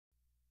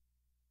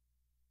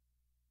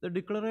The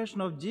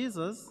declaration of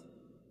Jesus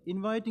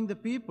inviting the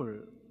people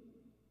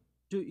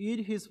to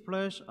eat his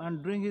flesh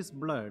and drink his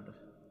blood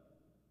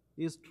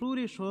is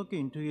truly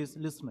shocking to his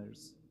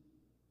listeners.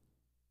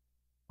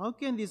 How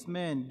can this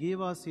man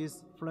give us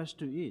his flesh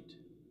to eat?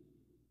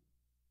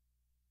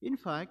 In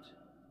fact,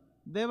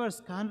 they were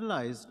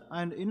scandalized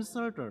and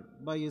insulted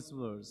by his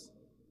words.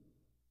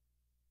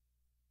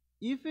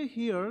 If we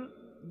hear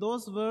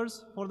those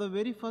words for the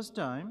very first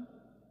time,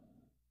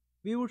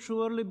 we would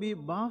surely be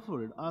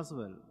baffled as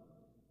well.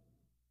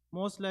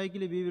 Most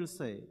likely we will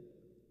say,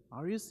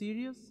 "Are you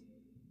serious?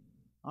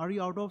 Are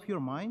you out of your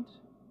mind?"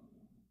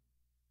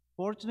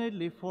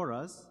 Fortunately for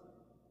us,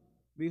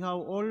 we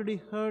have already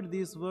heard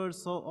these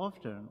words so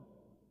often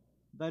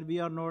that we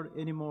are not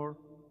anymore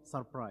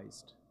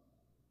surprised.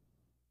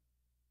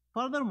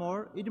 Furthermore,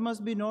 it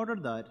must be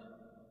noted that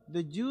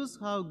the Jews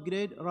have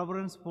great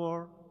reverence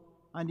for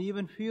and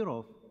even fear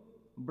of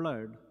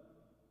blood,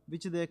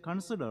 which they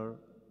consider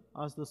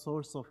as the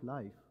source of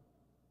life.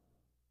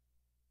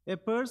 A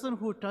person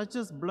who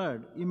touches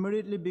blood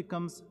immediately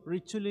becomes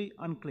ritually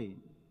unclean.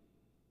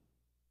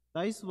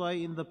 That is why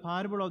in the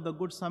parable of the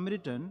Good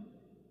Samaritan,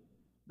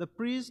 the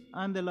priest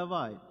and the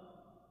Levite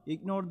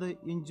ignored the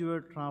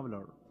injured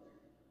traveler,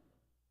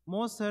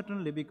 most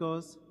certainly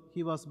because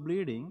he was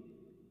bleeding,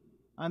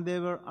 and they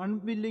were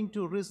unwilling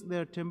to risk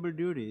their temple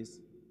duties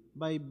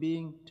by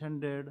being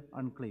tendered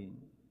unclean.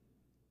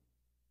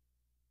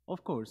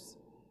 Of course,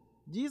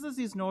 Jesus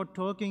is not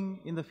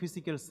talking in the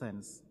physical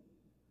sense.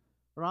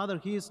 Rather,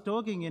 he is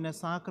talking in a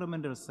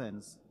sacramental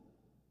sense.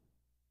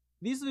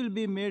 This will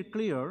be made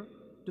clear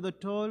to the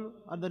 12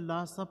 at the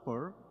Last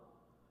Supper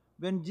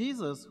when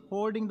Jesus,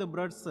 holding the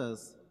bread,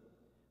 says,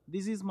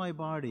 "This is my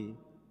body,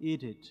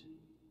 eat it,"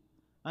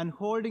 and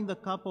holding the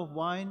cup of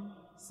wine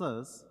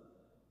says,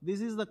 "This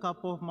is the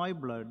cup of my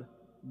blood,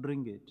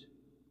 drink it."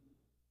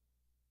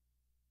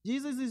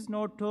 Jesus is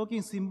not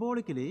talking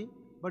symbolically,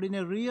 but in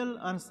a real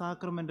and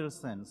sacramental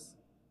sense.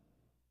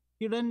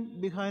 Hidden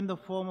behind the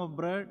form of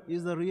bread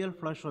is the real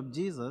flesh of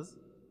Jesus.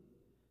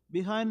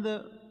 Behind the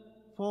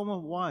form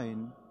of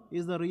wine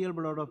is the real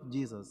blood of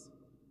Jesus.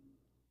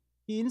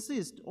 He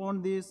insists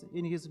on this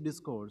in his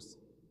discourse.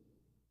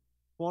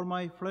 "For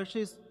my flesh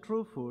is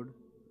true food,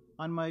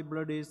 and my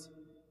blood is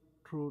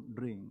true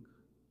drink."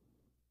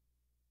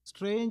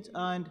 Strange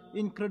and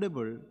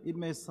incredible it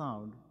may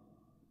sound,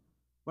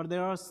 but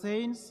there are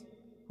saints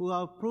who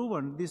have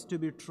proven this to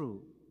be true.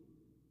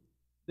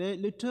 They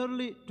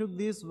literally took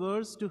these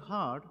words to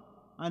heart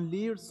and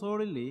lived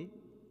solely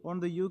on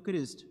the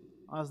Eucharist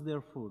as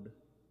their food.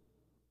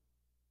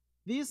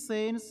 These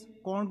saints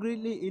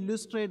concretely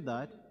illustrate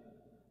that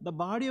the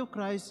body of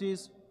Christ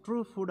is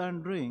true food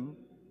and drink,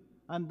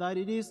 and that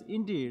it is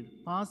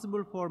indeed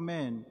possible for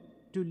men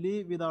to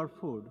live without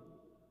food,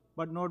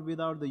 but not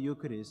without the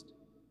Eucharist,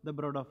 the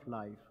bread of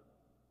life.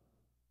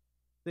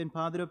 St.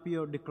 Padre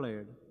Pio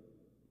declared,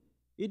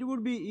 "It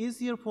would be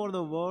easier for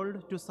the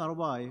world to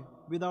survive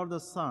without the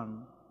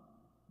sun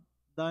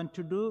than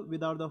to do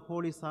without the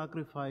holy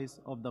sacrifice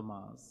of the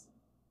Mass."